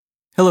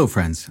Hello,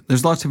 friends.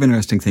 There's lots of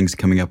interesting things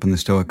coming up in the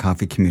Stoic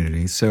Coffee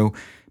community, so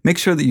make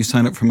sure that you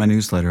sign up for my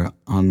newsletter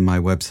on my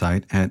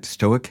website at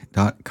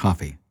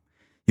stoic.coffee.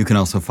 You can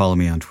also follow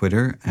me on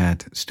Twitter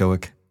at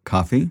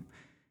stoiccoffee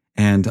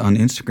and on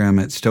Instagram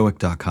at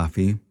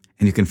stoic.coffee,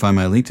 and you can find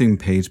my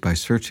LinkedIn page by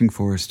searching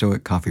for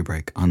Stoic Coffee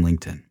Break on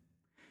LinkedIn.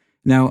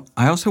 Now,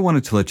 I also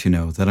wanted to let you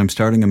know that I'm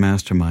starting a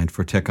mastermind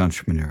for tech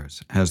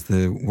entrepreneurs as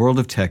the world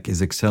of tech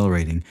is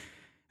accelerating,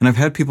 and I've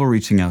had people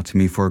reaching out to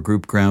me for a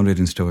group grounded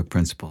in Stoic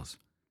principles.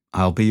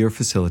 I'll be your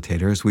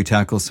facilitator as we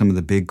tackle some of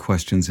the big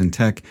questions in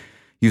tech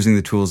using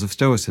the tools of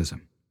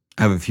Stoicism.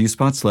 I have a few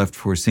spots left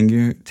for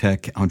senior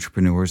tech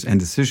entrepreneurs and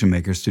decision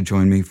makers to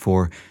join me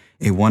for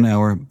a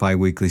 1-hour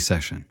bi-weekly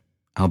session.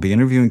 I'll be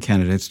interviewing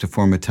candidates to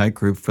form a tight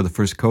group for the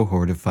first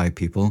cohort of 5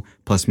 people,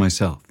 plus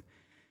myself.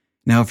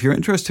 Now, if you're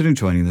interested in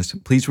joining this,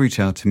 please reach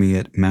out to me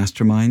at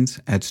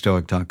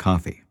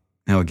masterminds@stoic.coffee.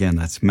 Now, again,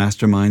 that's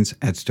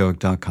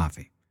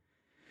masterminds@stoic.coffee.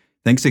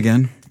 Thanks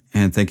again,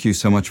 and thank you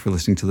so much for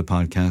listening to the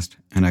podcast,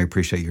 and I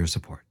appreciate your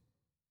support.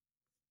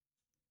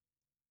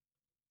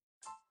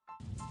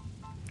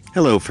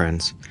 Hello,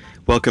 friends.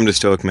 Welcome to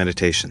Stoic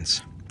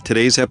Meditations.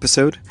 Today's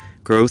episode,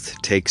 Growth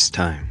Takes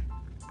Time.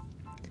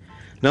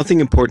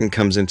 Nothing important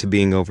comes into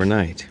being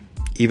overnight.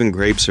 Even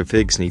grapes or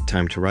figs need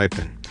time to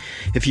ripen.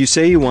 If you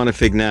say you want a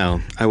fig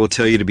now, I will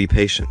tell you to be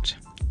patient.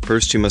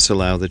 First, you must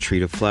allow the tree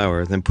to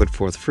flower, then put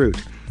forth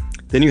fruit.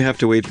 Then you have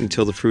to wait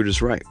until the fruit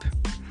is ripe.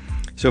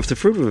 So if the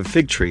fruit of a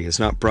fig tree is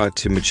not brought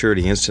to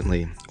maturity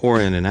instantly, or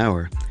in an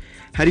hour,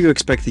 how do you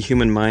expect the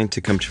human mind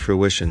to come to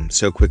fruition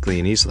so quickly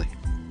and easily?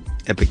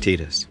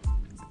 Epictetus.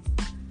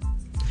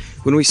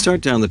 When we start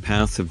down the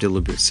path of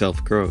deliberate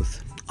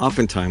self-growth,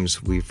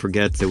 oftentimes we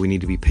forget that we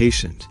need to be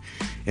patient,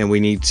 and we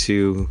need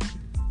to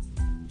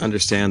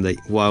understand that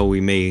while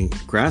we may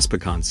grasp a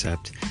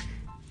concept,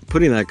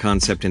 putting that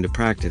concept into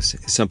practice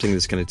is something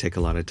that's going to take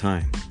a lot of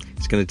time.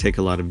 It's going to take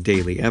a lot of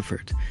daily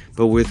effort.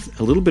 But with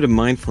a little bit of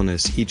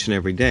mindfulness each and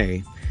every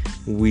day,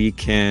 we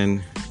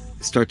can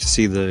start to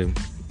see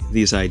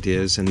these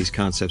ideas and these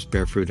concepts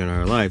bear fruit in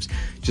our lives,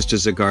 just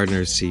as a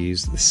gardener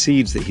sees the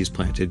seeds that he's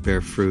planted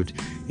bear fruit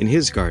in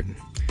his garden.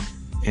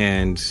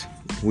 And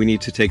we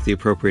need to take the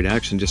appropriate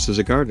action just as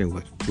a gardener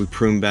would. We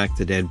prune back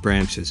the dead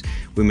branches.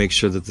 We make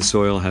sure that the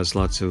soil has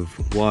lots of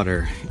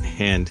water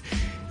and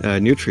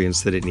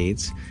nutrients that it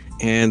needs,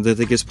 and that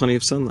it gets plenty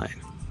of sunlight.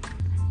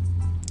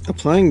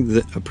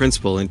 Applying a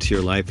principle into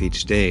your life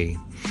each day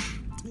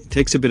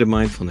takes a bit of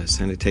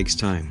mindfulness, and it takes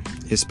time.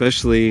 This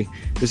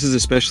is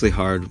especially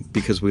hard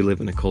because we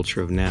live in a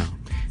culture of now,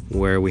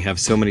 where we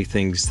have so many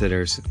things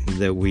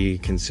that we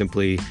can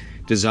simply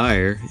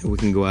desire and we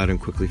can go out and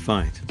quickly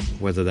find,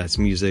 whether that's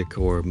music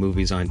or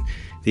movies on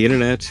the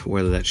internet,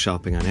 whether that's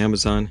shopping on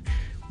Amazon.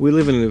 We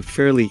live in a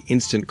fairly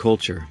instant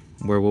culture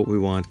where what we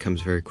want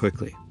comes very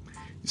quickly.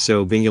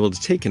 So being able to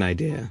take an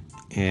idea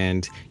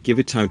and give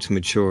it time to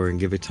mature and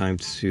give it time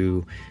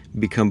to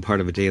become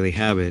part of a daily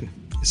habit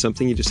is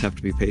something you just have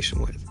to be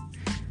patient with.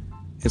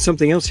 And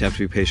something else you have to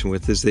be patient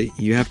with is that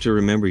you have to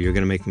remember you're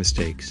going to make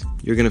mistakes.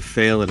 You're going to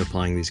fail at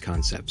applying these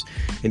concepts.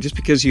 And just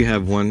because you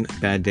have one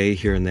bad day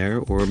here and there,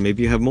 or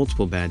maybe you have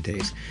multiple bad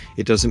days,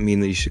 it doesn't mean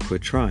that you should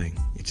quit trying.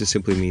 It just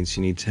simply means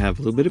you need to have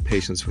a little bit of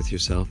patience with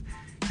yourself,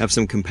 have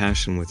some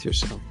compassion with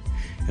yourself,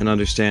 and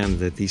understand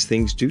that these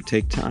things do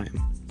take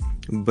time.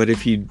 But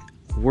if you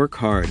work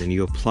hard and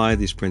you apply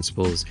these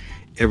principles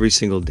every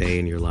single day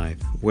in your life,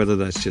 whether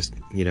that's just,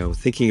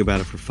 thinking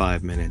about it for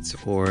 5 minutes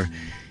or,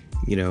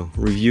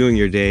 reviewing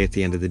your day at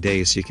the end of the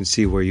day so you can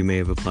see where you may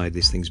have applied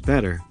these things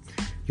better,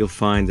 you'll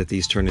find that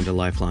these turn into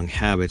lifelong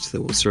habits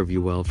that will serve you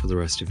well for the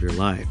rest of your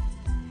life.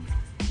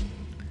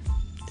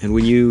 And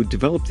when you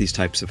develop these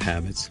types of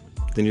habits,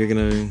 then you're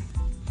going to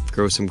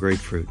grow some great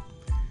fruit.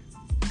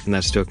 And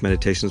that's Stoic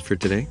Meditations for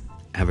today.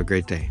 Have a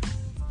great day.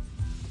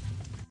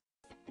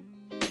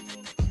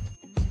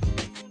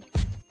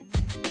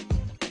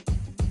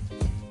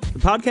 The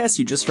podcast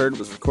you just heard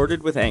was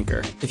recorded with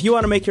Anchor. If you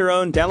want to make your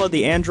own, download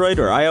the Android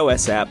or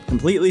iOS app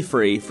completely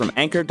free from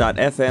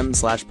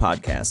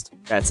anchor.fm/podcast.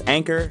 That's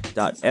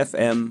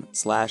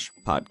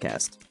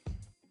anchor.fm/podcast.